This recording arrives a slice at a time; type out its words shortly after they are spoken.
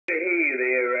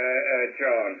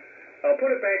John. I'll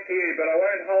put it back to you, but I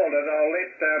won't hold it. I'll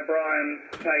let Brian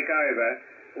take over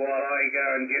while I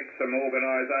go and get some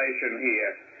organisation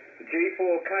here.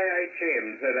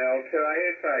 G4KHM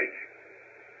ZL2ASH.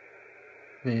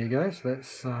 There you go, so that's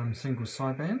single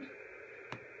sideband.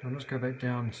 I'll just go back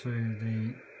down to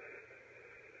the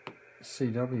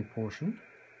CW portion.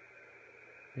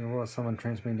 There was someone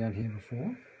transmitting down here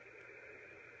before.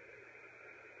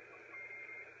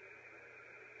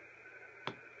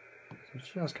 So it's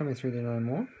just coming through there no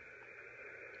more.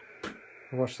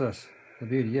 But watch this. The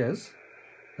beauty is,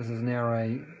 this is now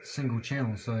a single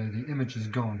channel, so the image is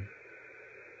gone.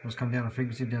 I'll just come down a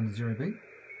frequency down to 0 beat.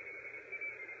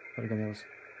 Better go the other side.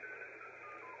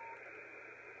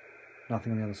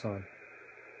 Nothing on the other side.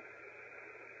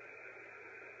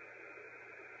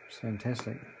 It's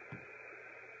fantastic.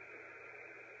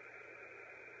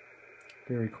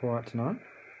 Very quiet tonight.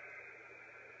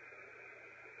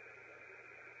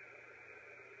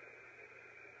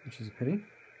 Which is a pity.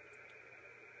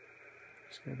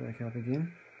 Just go back up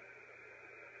again.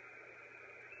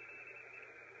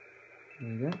 There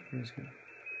you go. Let's go.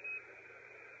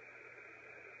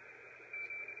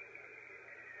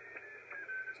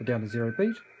 So down to 0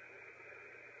 beat.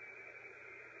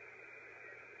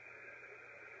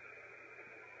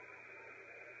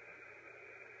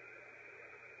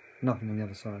 Nothing on the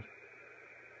other side.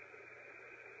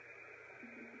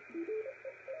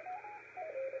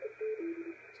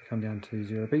 So come down to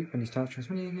 0 beat when he starts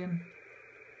transmitting again.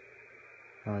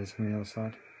 There's something on the other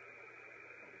side.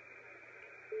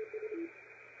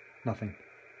 Nothing.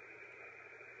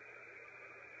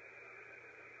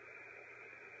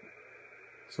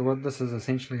 So what this is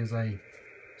essentially is a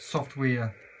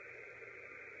software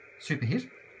superhet.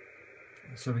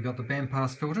 So we've got the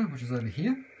bandpass filter, which is over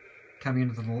here, coming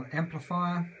into the little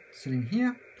amplifier sitting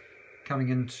here, coming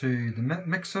into the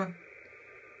mixer,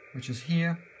 which is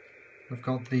here. We've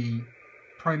got the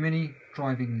Pro Mini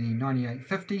driving the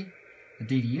 9850, the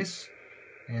DDS,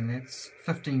 and that's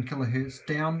 15 kilohertz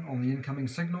down on the incoming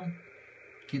signal.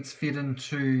 Gets fed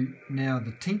into now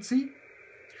the Teensy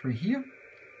through here.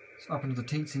 So up into the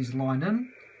Teensy's line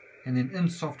in, and then in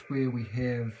software we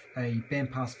have a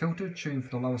bandpass filter tuned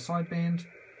for the lower sideband.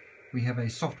 We have a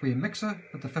software mixer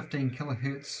with the 15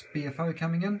 kilohertz BFO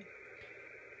coming in,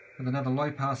 with another low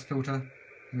pass filter,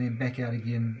 and then back out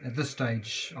again. At this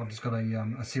stage I've just got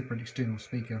a separate external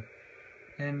speaker,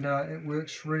 and it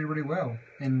works really, really well.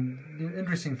 And the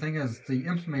interesting thing is the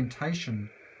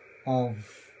implementation of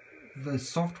the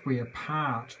software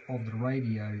part of the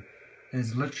radio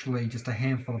is literally just a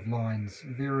handful of lines.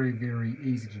 Very, very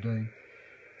easy to do.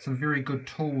 Some very good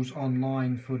tools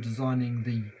online for designing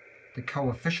the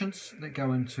coefficients that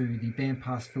go into the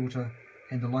bandpass filter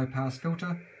and the low pass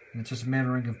filter, and it's just a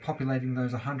matter of populating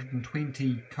those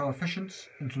 120 coefficients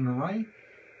into an array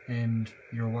and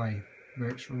you're away.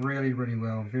 Works really, really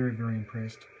well. Very, very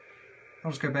impressed.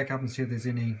 I'll just go back up and see if there's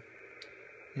any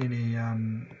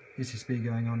SSB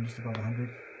going on just above 100.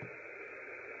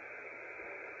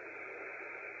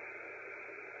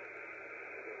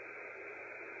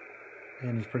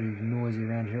 And it's pretty noisy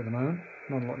around here at the moment.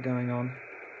 Not a lot going on.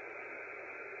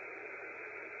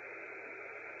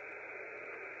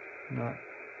 No.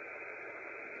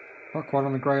 Not quite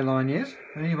on the grey line yet.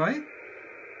 Anyway,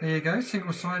 there you go.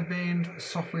 Single sideband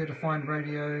software defined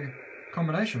radio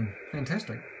combination.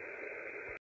 Fantastic.